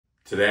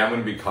Today I'm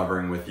going to be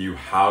covering with you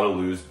how to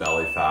lose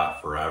belly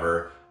fat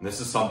forever. And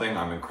this is something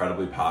I'm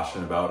incredibly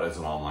passionate about as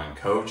an online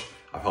coach.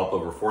 I've helped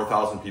over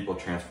 4,000 people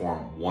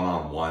transform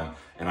one-on-one,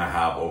 and I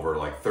have over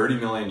like 30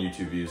 million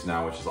YouTube views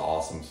now, which is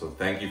awesome. So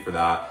thank you for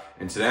that.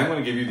 And today I'm going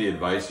to give you the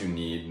advice you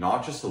need,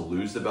 not just to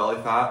lose the belly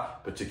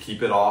fat, but to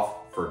keep it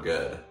off for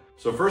good.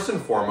 So first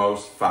and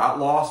foremost, fat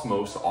loss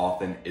most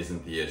often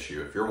isn't the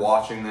issue. If you're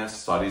watching this,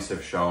 studies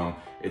have shown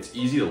it's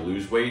easy to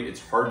lose weight. It's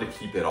hard to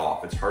keep it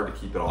off. It's hard to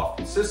keep it off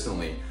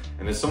consistently.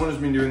 And as someone who's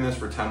been doing this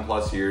for 10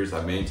 plus years,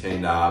 I've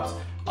maintained abs,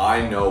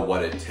 I know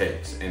what it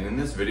takes. And in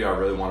this video, I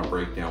really want to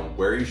break down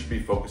where you should be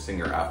focusing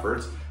your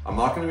efforts. I'm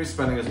not going to be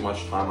spending as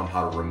much time on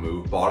how to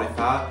remove body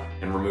fat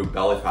and remove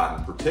belly fat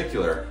in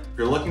particular. If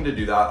you're looking to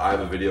do that, I have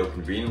a video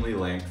conveniently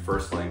linked,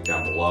 first link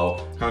down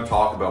below, kind of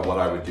talk about what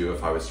I would do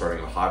if I was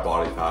starting with high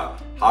body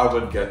fat, how I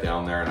would get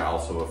down there, and I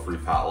also have a free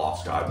fat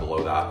loss guide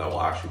below that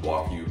will actually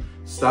walk you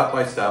step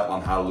by step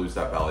on how to lose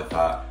that belly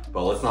fat.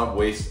 But let's not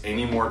waste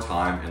any more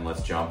time and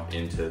let's jump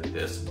into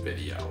this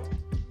video.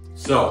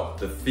 So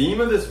the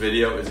theme of this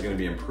video is going to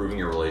be improving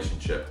your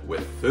relationship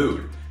with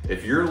food.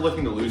 If you're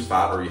looking to lose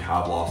fat or you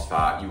have lost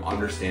fat, you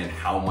understand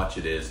how much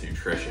it is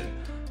nutrition.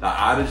 The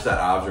adage that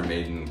abs are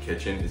made in the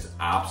kitchen is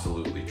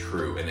absolutely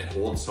true, and it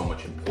holds so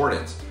much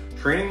importance.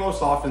 Training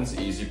most often is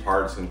the easy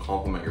part. It's going to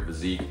complement your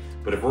physique.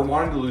 But if we're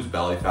wanting to lose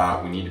belly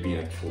fat, we need to be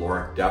in a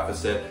caloric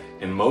deficit.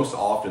 And most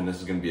often this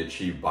is going to be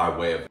achieved by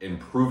way of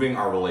improving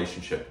our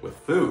relationship with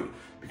food.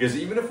 Because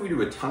even if we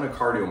do a ton of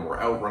cardio and we're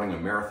out running a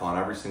marathon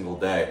every single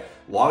day,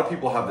 a lot of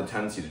people have the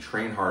tendency to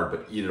train hard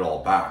but eat it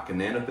all back.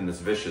 And they end up in this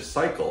vicious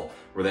cycle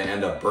where they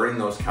end up burning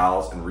those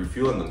calories and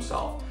refueling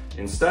themselves.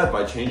 Instead,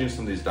 by changing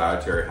some of these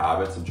dietary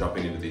habits and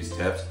jumping into these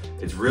tips,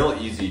 it's real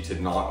easy to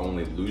not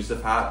only lose the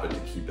fat, but to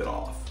keep it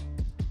off.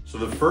 So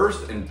the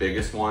first and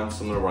biggest one,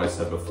 similar to what I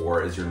said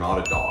before, is you're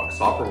not a dog.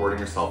 Stop rewarding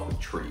yourself with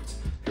treats.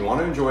 If you want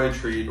to enjoy a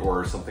treat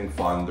or something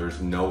fun,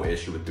 there's no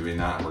issue with doing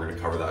that. And we're going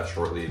to cover that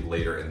shortly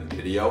later in the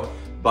video.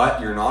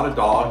 But you're not a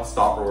dog,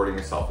 stop rewarding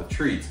yourself with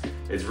treats.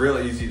 It's real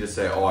easy to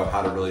say, oh, I've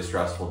had a really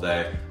stressful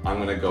day. I'm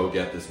going to go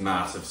get this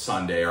massive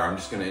sundae, or I'm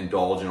just going to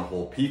indulge in a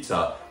whole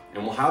pizza.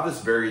 And we'll have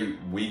this very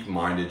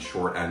weak-minded,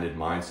 short-ended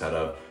mindset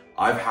of,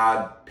 I've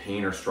had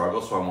pain or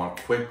struggle, so I want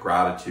quick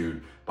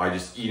gratitude by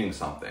just eating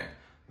something.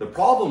 The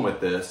problem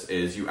with this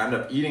is you end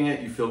up eating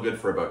it, you feel good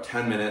for about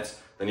 10 minutes,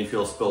 then you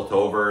feel spilt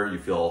over, you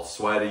feel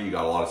sweaty, you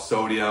got a lot of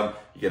sodium,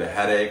 you get a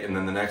headache, and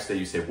then the next day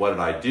you say, what did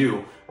I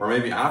do? Or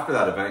maybe after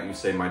that event you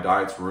say, my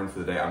diet's ruined for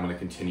the day, I'm gonna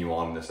continue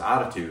on in this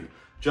attitude.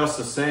 Just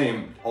the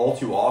same, all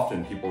too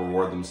often people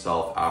reward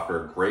themselves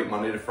after a great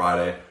Monday to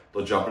Friday,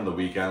 they'll jump into the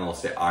weekend and they'll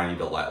say, I need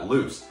to let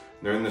loose.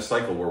 They're in this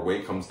cycle where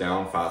weight comes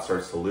down, fat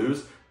starts to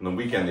lose, and the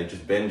weekend they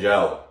just binge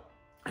out.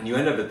 And you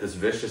end up at this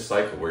vicious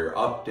cycle where you're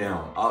up,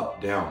 down,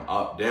 up, down,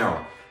 up,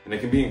 down. And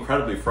it can be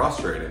incredibly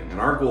frustrating. And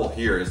our goal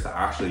here is to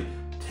actually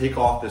take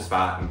off this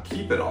fat and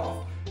keep it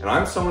off. And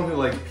I'm someone who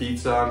likes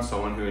pizza, I'm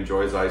someone who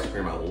enjoys ice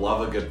cream, I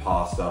love a good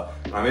pasta.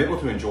 And I'm able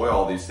to enjoy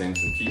all these things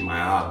and keep my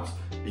abs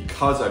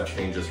because I've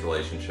changed this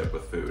relationship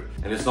with food.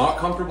 And it's not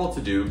comfortable to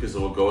do because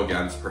it will go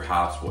against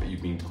perhaps what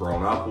you've been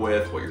grown up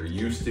with, what you're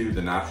used to,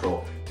 the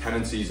natural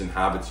tendencies and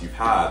habits you've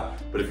had.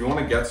 But if you want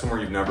to get somewhere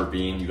you've never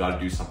been, you got to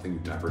do something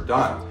you've never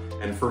done.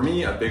 And for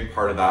me, a big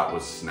part of that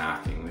was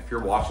snacking. If you're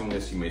watching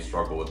this, you may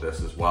struggle with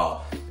this as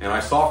well. And I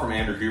saw from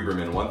Andrew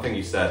Huberman, one thing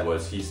he said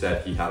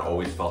he had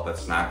always felt that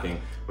snacking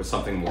was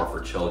something more for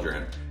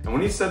children. And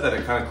when he said that,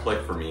 it kind of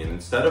clicked for me. And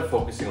instead of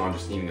focusing on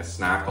just eating a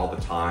snack all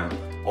the time,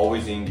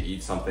 always needing to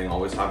eat something,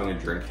 always having a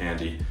drink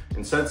handy,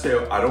 instead say,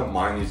 I don't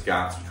mind these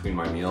gaps between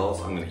my meals.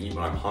 I'm gonna eat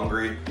when I'm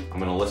hungry. I'm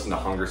gonna listen to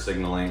hunger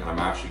signaling. I'm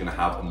actually gonna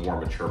have a more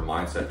mature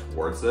mindset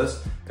towards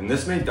this. And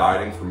this made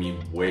dieting for me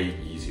way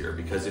easier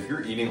because if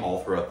you're eating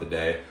all throughout the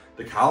day,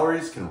 the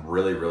calories can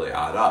really, really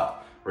add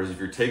up. Whereas if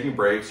you're taking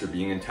breaks, you're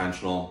being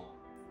intentional,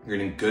 you're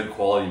eating good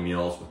quality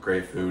meals with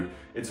great food,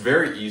 it's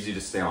very easy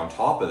to stay on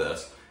top of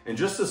this. And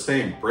just the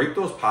same, break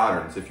those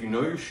patterns. If you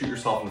know you shoot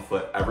yourself in the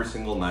foot every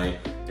single night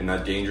in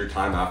that danger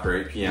time after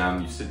 8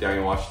 p.m., you sit down,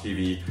 you watch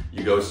TV,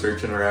 you go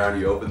searching around,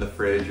 you open the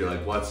fridge, you're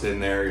like, what's in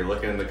there? You're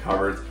looking in the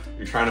cupboards,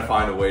 you're trying to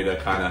find a way to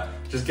kind of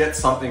just get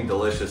something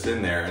delicious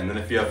in there. And then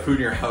if you have food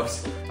in your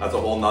house, that's a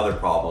whole nother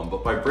problem.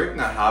 But by breaking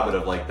that habit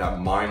of like that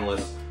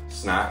mindless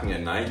snacking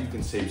at night, you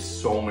can save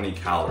so many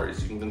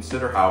calories. You can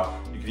consider how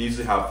you could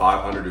easily have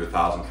 500 to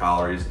 1,000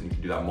 calories, and you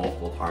can do that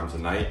multiple times a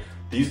night.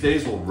 These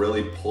days will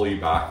really pull you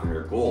back from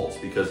your goals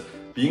because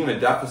being in a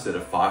deficit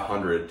of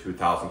 500 to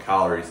 1,000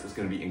 calories is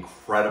going to be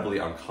incredibly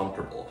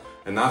uncomfortable.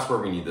 And that's where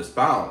we need this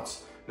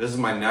balance. This is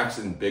my next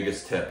and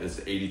biggest tip, is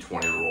the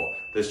 80-20 rule.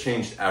 This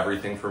changed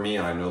everything for me,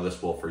 and I know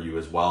this will for you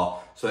as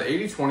well. So the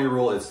 80-20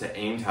 rule is to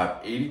aim to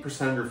have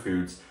 80% of your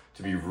foods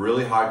to be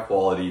really high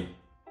quality,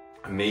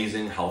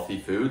 amazing, healthy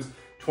foods.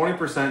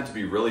 20% to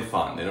be really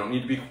fun. They don't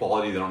need to be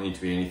quality, they don't need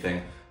to be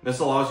anything. This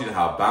allows you to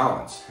have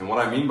balance. And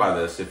what I mean by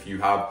this, if you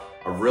have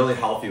a really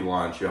healthy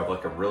lunch, you have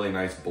like a really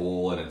nice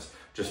bowl and it's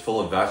just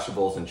full of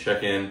vegetables and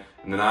chicken,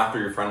 and then after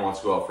your friend wants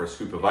to go out for a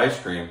scoop of ice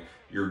cream,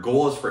 your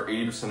goal is for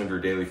 80% of your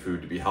daily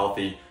food to be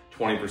healthy,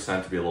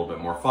 20% to be a little bit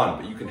more fun.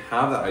 But you can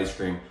have that ice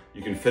cream,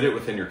 you can fit it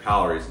within your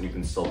calories, and you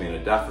can still be in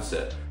a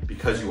deficit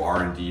because you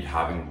are indeed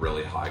having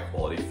really high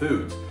quality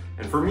foods.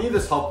 And for me,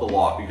 this helped a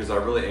lot because I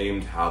really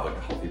aim to have like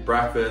a healthy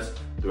breakfast,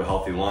 do a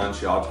healthy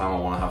lunch. The odd time I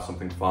want to have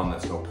something fun,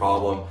 that's no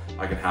problem.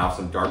 I can have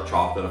some dark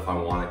chocolate if I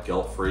want it,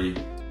 guilt-free.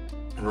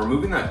 And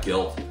removing that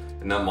guilt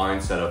and that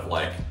mindset of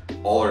like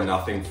all or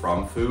nothing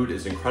from food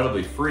is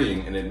incredibly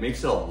freeing, and it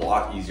makes it a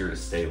lot easier to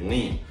stay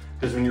lean.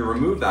 Because when you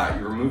remove that,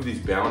 you remove these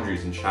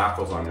boundaries and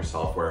shackles on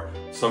yourself where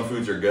some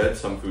foods are good,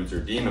 some foods are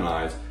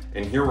demonized.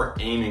 And here we're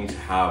aiming to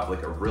have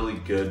like a really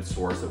good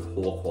source of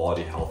whole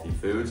quality, healthy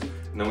foods.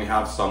 And then we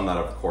have some that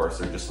of course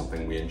are just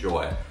something we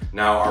enjoy.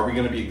 Now, are we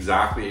gonna be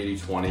exactly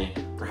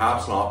 80-20?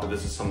 Perhaps not, but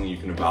this is something you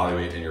can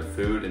evaluate in your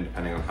food, and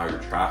depending on how you're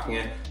tracking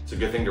it, it's a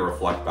good thing to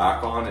reflect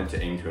back on and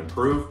to aim to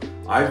improve.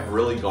 I've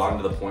really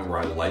gotten to the point where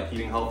I like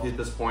eating healthy at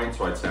this point,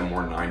 so I'd say I'm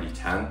more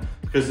 90-10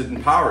 because it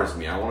empowers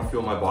me. I wanna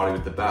fuel my body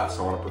with the best.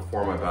 I wanna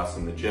perform my best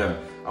in the gym.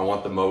 I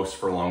want the most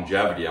for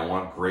longevity. I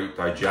want great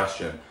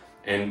digestion.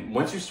 And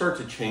once you start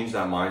to change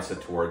that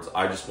mindset towards,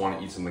 I just want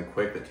to eat something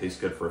quick that tastes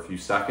good for a few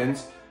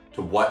seconds,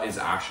 to what is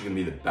actually going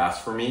to be the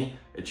best for me,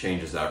 it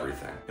changes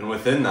everything. And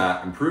within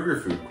that, improve your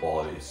food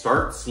quality.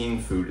 Start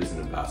seeing food as an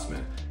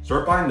investment.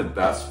 Start buying the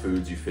best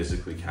foods you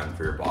physically can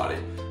for your body.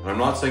 And I'm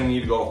not saying you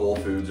need to go to Whole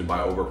Foods and buy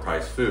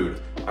overpriced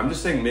food. I'm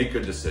just saying make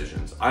good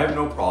decisions. I have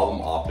no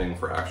problem opting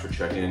for extra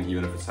chicken,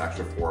 even if it's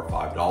extra $4 or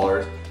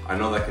 $5. I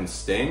know that can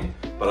sting,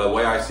 but the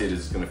way I see it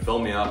is it's gonna fill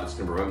me up. It's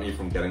gonna prevent me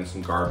from getting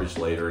some garbage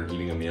later and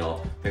eating a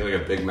meal. I think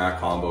like a Big Mac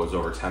combo is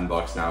over 10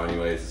 bucks now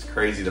anyways. It's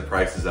crazy the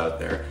prices out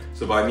there.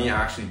 So by me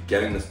actually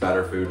getting this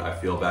better food, I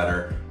feel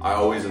better. I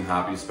always am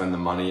happy to spend the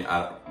money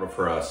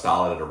for a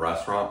salad at a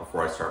restaurant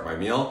before I start my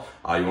meal.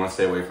 You wanna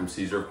stay away from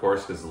Caesar, of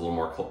course, because it's a little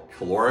more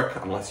caloric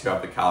unless you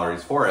have the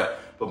calories for it.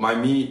 But by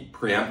me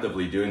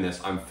preemptively doing this,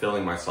 I'm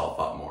filling myself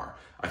up more.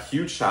 A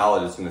huge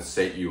salad is gonna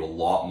sate you a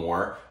lot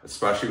more,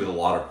 especially with a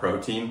lot of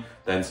protein,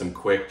 than some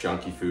quick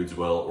junky foods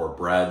will, or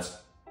breads,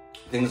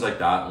 things like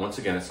that. And once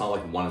again, it's not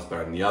like one is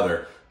better than the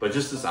other, but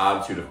just this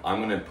attitude of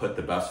I'm gonna put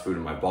the best food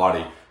in my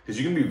body, because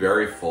you can be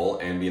very full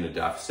and be in a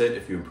deficit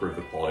if you improve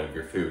the quality of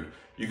your food.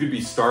 You could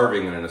be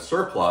starving and in a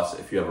surplus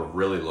if you have a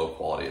really low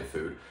quality of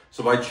food.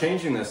 So by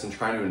changing this and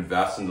trying to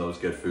invest in those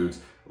good foods,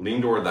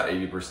 lean toward that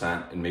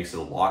 80%, and makes it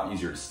a lot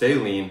easier to stay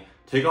lean,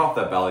 take off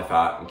that belly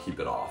fat and keep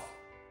it off.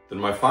 Then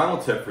my final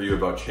tip for you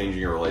about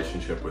changing your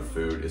relationship with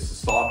food is to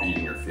stop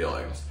eating your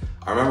feelings.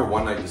 I remember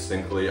one night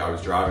distinctly, I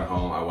was driving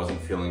home, I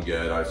wasn't feeling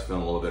good, I was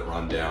feeling a little bit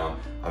run down.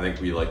 I think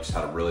we just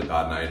had a really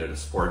bad night at a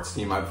sports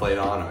team I played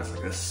on. I was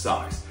like, this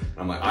sucks. And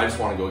I'm like, I just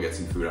wanna go get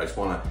some food, I just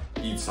wanna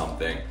eat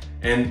something.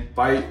 And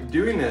by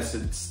doing this,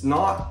 it's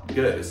not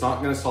good. It's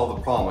not gonna solve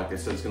the problem. Like I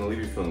said, it's gonna leave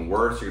you feeling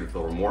worse, you're gonna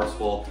feel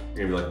remorseful,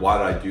 you're gonna be like, why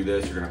did I do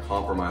this? You're gonna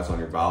compromise on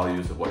your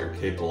values of what you're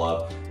capable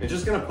of. It's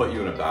just gonna put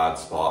you in a bad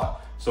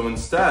spot. So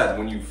instead,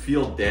 when you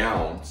feel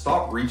down,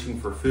 stop reaching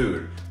for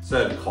food.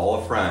 Instead,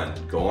 call a friend,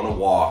 go on a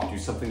walk, do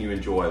something you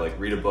enjoy, like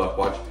read a book,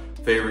 watch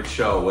favorite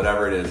show,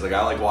 whatever it is. Like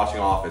I like watching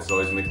Office, it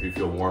always makes me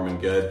feel warm and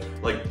good.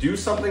 Like do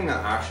something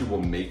that actually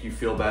will make you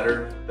feel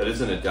better, that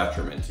isn't a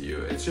detriment to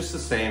you. It's just the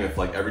same if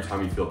like every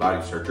time you feel bad,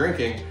 you start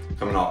drinking,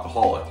 become an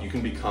alcoholic. You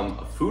can become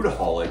a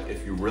foodaholic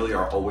if you really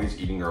are always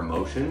eating your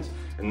emotions,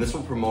 and this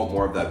will promote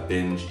more of that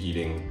binge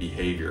eating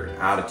behavior and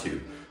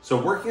attitude. So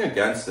working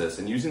against this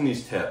and using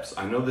these tips,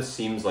 I know this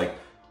seems like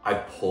I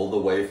pulled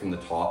away from the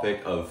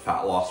topic of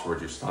fat loss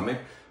towards your stomach,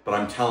 but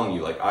I'm telling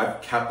you, like I've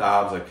kept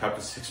abs, I've kept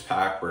a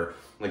six-pack for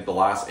like the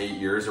last 8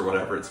 years or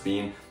whatever it's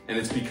been, and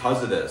it's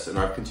because of this, and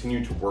I've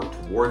continued to work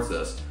towards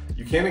this.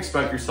 You can't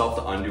expect yourself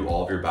to undo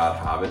all of your bad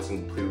habits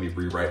and completely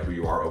rewrite who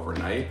you are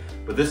overnight,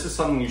 but this is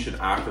something you should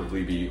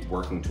actively be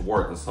working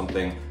towards, and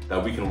something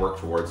that we can work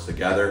towards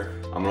together.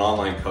 I'm an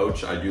online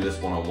coach. I do this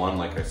one-on-one.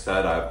 Like I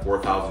said, I have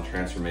 4,000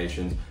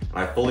 transformations, and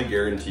I fully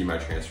guarantee my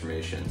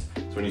transformations.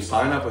 So when you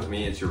sign up with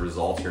me, it's your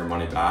results, your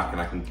money back, and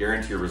I can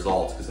guarantee your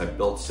results because I've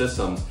built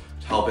systems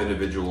to help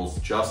individuals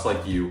just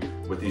like you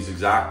with these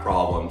exact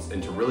problems,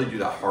 and to really do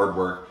that hard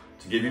work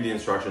to give you the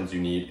instructions you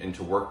need and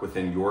to work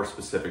within your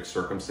specific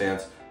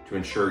circumstance to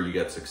ensure you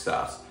get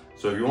success.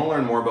 So if you want to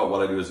learn more about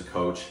what I do as a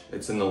coach,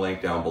 it's in the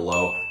link down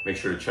below. Make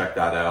sure to check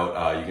that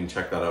out. You can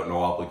check that out,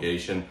 no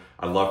obligation.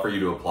 I'd love for you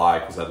to apply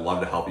because I'd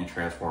love to help you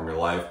transform your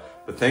life.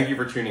 But thank you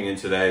for tuning in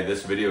today.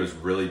 This video is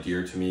really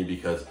dear to me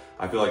because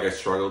I feel like I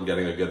struggled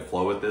getting a good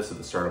flow with this at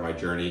the start of my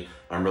journey.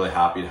 I'm really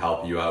happy to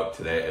help you out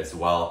today as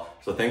well.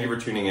 So thank you for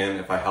tuning in.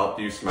 If I helped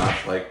you,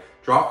 smash like,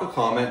 drop a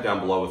comment down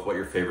below with what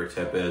your favorite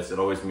tip is. It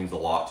always means a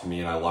lot to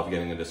me, and I love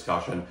getting a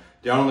discussion.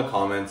 Down in the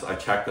comments, I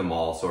check them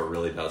all, so it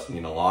really does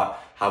mean a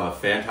lot. Have a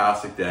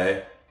fantastic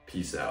day.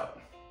 Peace out.